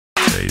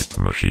arcade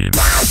machine.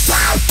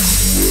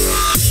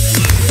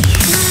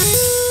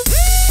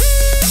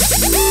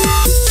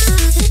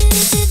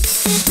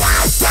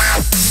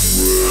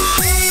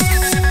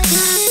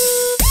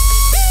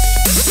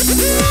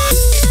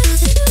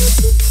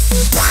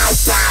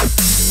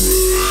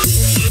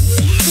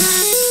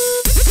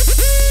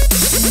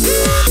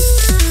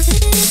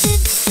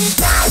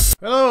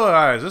 Hello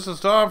guys, this is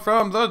Tom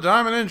from the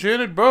Diamond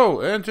Enchanted Bow,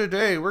 and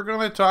today we're going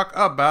to talk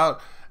about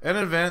an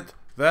event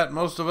that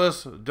most of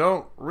us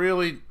don't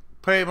really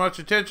pay much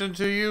attention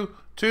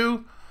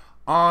to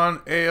on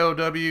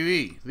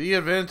AOWE. The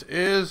event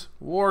is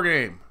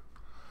Wargame.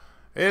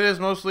 It is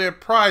mostly a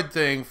pride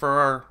thing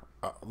for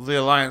the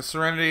Alliance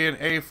Serenity and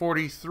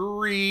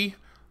A43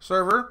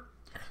 server.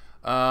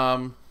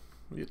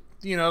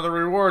 You know, the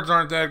rewards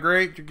aren't that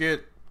great. You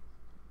get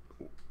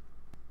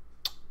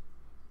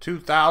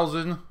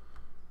 2,000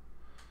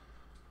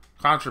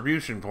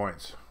 contribution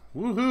points.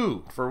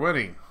 Woohoo for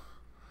winning.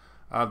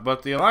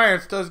 But the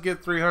Alliance does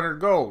get 300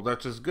 gold.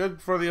 That's just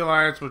good for the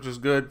Alliance, which is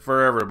good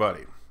for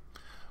everybody.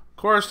 Of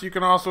course, you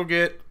can also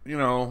get, you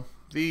know,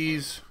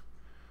 these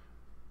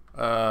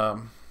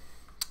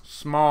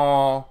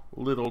small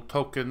little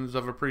tokens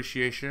of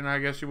appreciation, I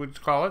guess you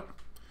would call it.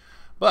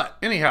 But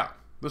anyhow,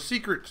 the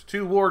secret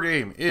to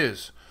Wargame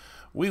is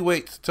we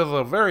wait till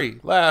the very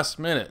last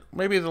minute,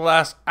 maybe the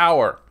last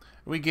hour.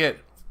 We get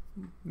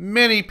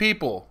many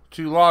people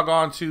to log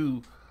on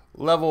to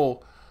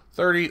level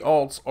 30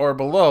 alts or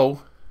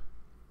below,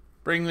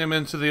 bring them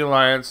into the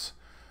Alliance,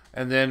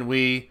 and then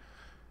we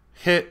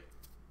hit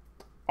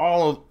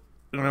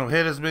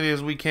hit as many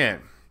as we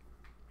can.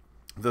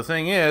 The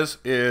thing is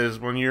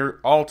when your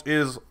account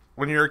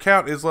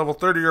is level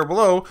 30 or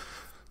below,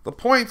 the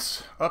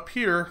points up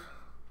here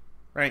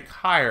rank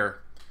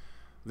higher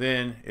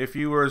than if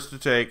you were to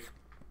take,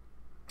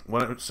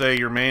 say,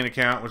 your main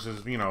account, which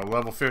is, you know,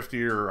 level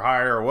 50 or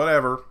higher or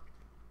whatever.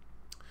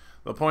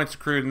 The points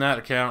accrued in that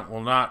account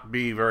will not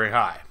be very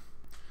high.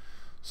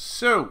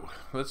 So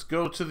let's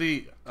go to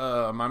the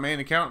my main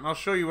account and I'll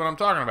show you what I'm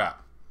talking about.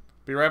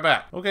 Be right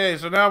back. Okay,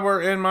 so now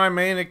we're in my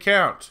main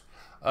account.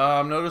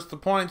 Notice the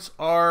points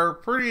are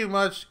pretty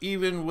much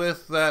even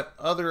with that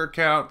other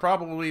account,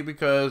 probably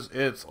because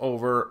it's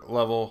over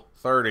level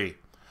 30.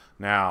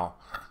 Now,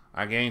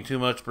 I gained too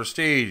much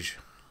prestige.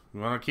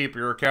 You want to keep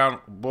your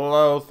account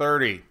below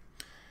 30.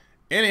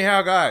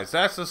 Anyhow, guys,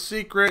 that's the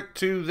secret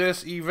to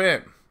this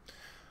event.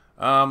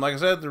 Like I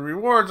said, the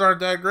rewards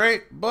aren't that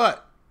great,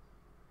 but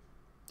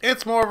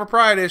it's more of a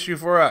pride issue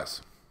for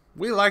us.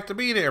 We like to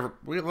beat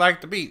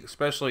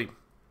especially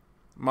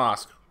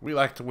Mosque. We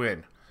like to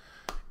win.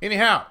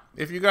 Anyhow,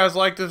 if you guys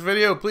like this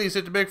video, please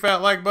hit the big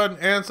fat like button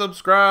and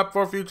subscribe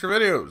for future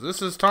videos.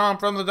 This is Tom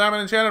from the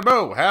Diamond Enchanted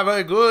Bow. Have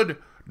a good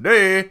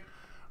day.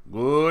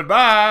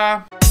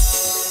 Goodbye.